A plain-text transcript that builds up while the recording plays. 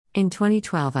In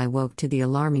 2012, I woke to the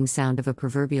alarming sound of a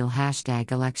proverbial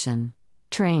 #election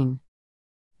train.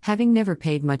 Having never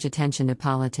paid much attention to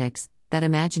politics, that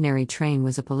imaginary train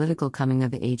was a political coming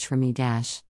of age for me.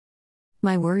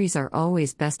 My worries are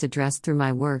always best addressed through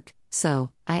my work,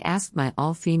 so I asked my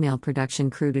all-female production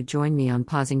crew to join me on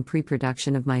pausing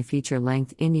pre-production of my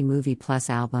feature-length indie movie plus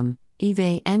album,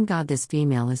 Eve and God This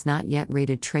Female is Not Yet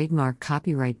Rated Trademark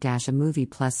Copyright A Movie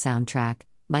Plus Soundtrack,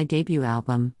 my debut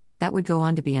album, that would go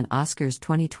on to be an Oscars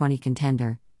 2020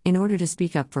 contender, in order to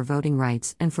speak up for voting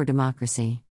rights and for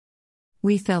democracy.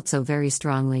 We felt so very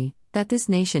strongly that this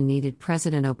nation needed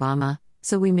President Obama,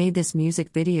 so we made this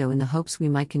music video in the hopes we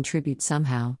might contribute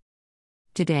somehow.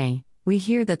 Today, we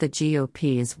hear that the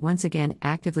GOP is once again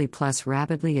actively plus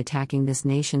rapidly attacking this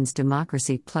nation's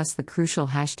democracy plus the crucial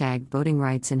 #voting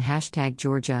rights in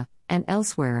 #Georgia and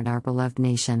elsewhere in our beloved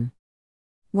nation.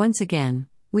 Once again,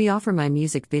 we offer my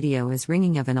music video as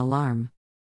ringing of an alarm.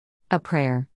 A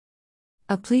prayer.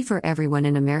 A plea for everyone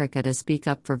in America to speak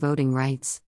up for voting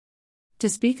rights. To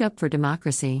speak up for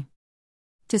democracy.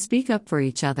 To speak up for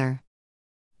each other.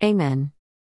 Amen.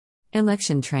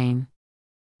 Election Train.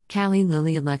 Cali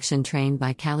Lili Election Train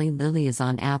by Cali Lili is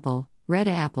on Apple, Red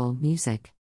Apple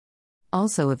Music.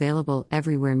 Also available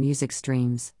everywhere music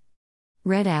streams.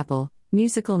 Red Apple,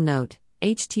 musical note,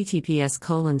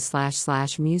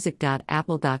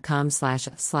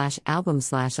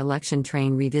 https://music.apple.com/album/election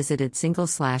train revisited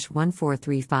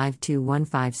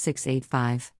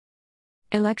 /14352156885.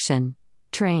 Election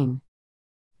Train.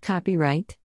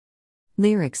 Copyright.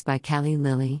 Lyrics by Cali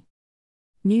Lili.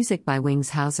 Music by Wings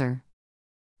Hauser.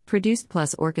 Produced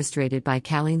plus orchestrated by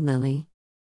Cali Lili.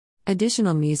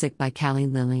 Additional music by Cali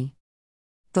Lili.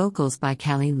 Vocals by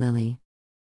Cali Lili.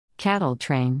 Cattle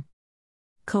Train.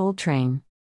 Coal Train.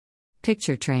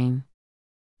 Picture Train.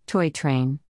 Toy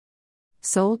Train.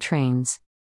 Soul Trains.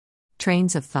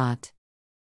 Trains of Thought.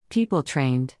 People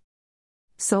Trained.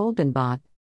 Sold and Bought.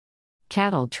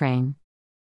 Cattle Train.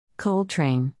 Coal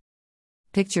Train.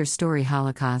 Picture Story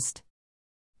Holocaust.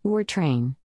 War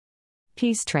Train.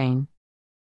 Peace Train.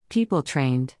 People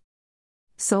Trained.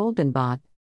 Sold and Bought.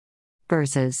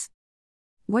 Verses.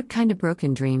 What kind of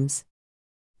broken dreams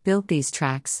built these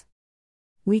tracks?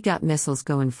 We got missiles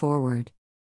going forward.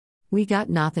 We got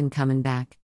nothing coming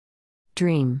back.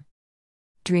 Dream.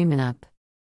 Dreamin' up.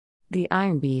 The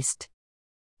Iron Beast.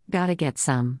 Gotta get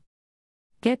some.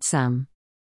 Get some.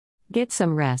 Get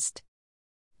some rest.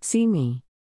 See me.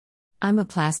 I'm a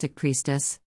plastic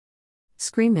priestess.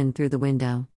 Screamin' through the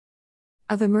window.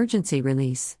 Of emergency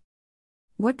release.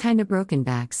 What kind of broken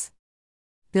backs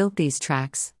built these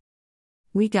tracks?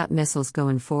 We got missiles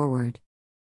going forward.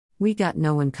 We got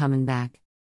no one coming back.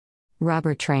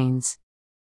 Robber trains.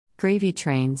 Gravy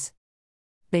trains.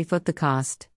 They foot the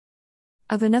cost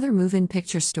of another move-in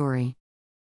picture story.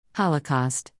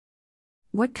 Holocaust.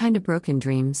 What kind of broken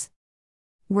dreams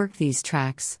work these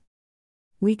tracks?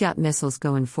 We got missiles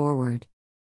going forward.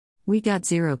 We got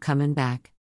zero coming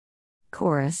back.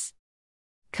 Chorus.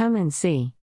 Come and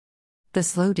see. The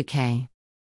slow decay.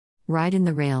 Ride in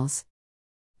the rails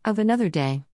of another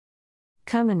day.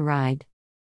 Come and ride.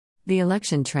 The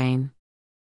election train.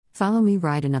 Follow me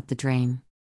riding up the drain.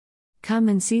 Come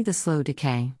and see the slow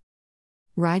decay.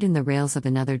 Ride in the rails of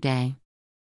another day.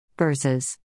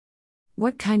 Verses.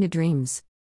 What kind of dreams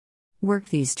work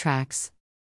these tracks?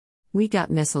 We got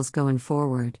missiles going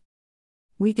forward.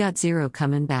 We got zero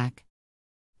coming back.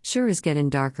 Sure is getting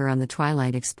darker on the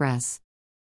Twilight Express.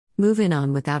 Moving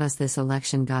on without us, this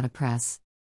election gotta press.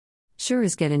 Sure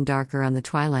is getting darker on the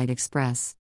Twilight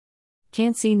Express.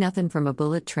 Can't see nothing from a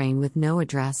bullet train with no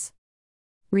address.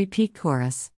 Repeat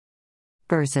chorus.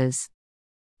 Verses.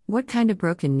 What kind of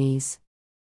broken knees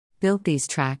built these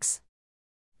tracks?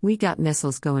 We got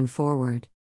missiles going forward.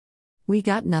 We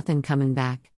got nothing coming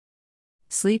back.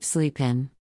 Sleep, sleep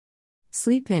in.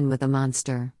 Sleep in with a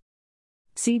monster.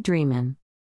 See dreamin'.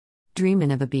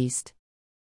 Dreamin' of a beast.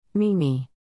 Me.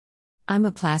 I'm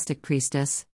a plastic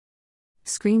priestess.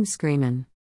 Scream, screamin'.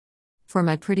 For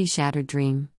my pretty shattered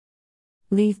dream.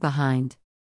 Leave behind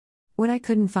what I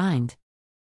couldn't find.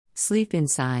 Sleep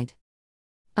inside.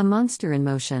 A monster in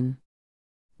motion.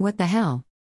 What the hell?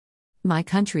 My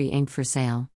country ain't for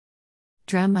sale.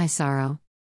 Drown my sorrow.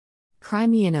 Cry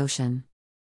me an ocean.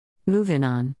 Movin'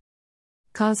 on.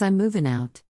 'Cause I'm movin'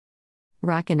 out.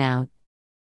 Rockin' out.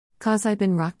 'Cause I've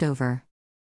been rocked over.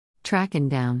 Trackin'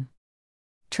 down.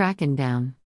 Trackin'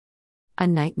 down. A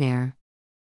nightmare.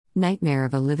 Nightmare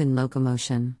of a livin'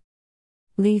 locomotion.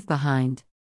 Leave behind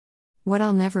what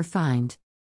I'll never find.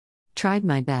 Tried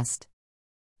my best.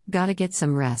 Gotta get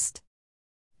some rest.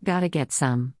 Gotta get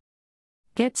some.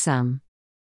 Get some.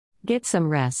 Get some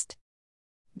rest.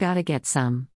 Gotta get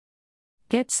some.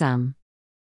 Get some.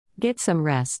 Get some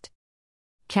rest.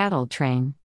 Cattle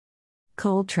train.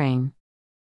 Coal train.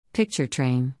 Picture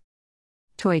train.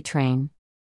 Toy train.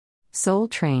 Soul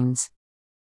trains.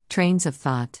 Trains of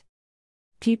thought.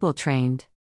 People trained.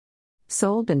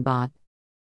 Sold and bought.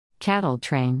 Cattle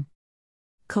train.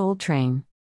 Coal train.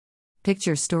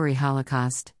 Picture story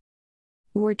Holocaust.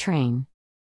 War train.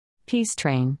 Peace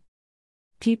train.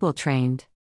 People trained.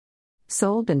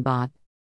 Sold and bought.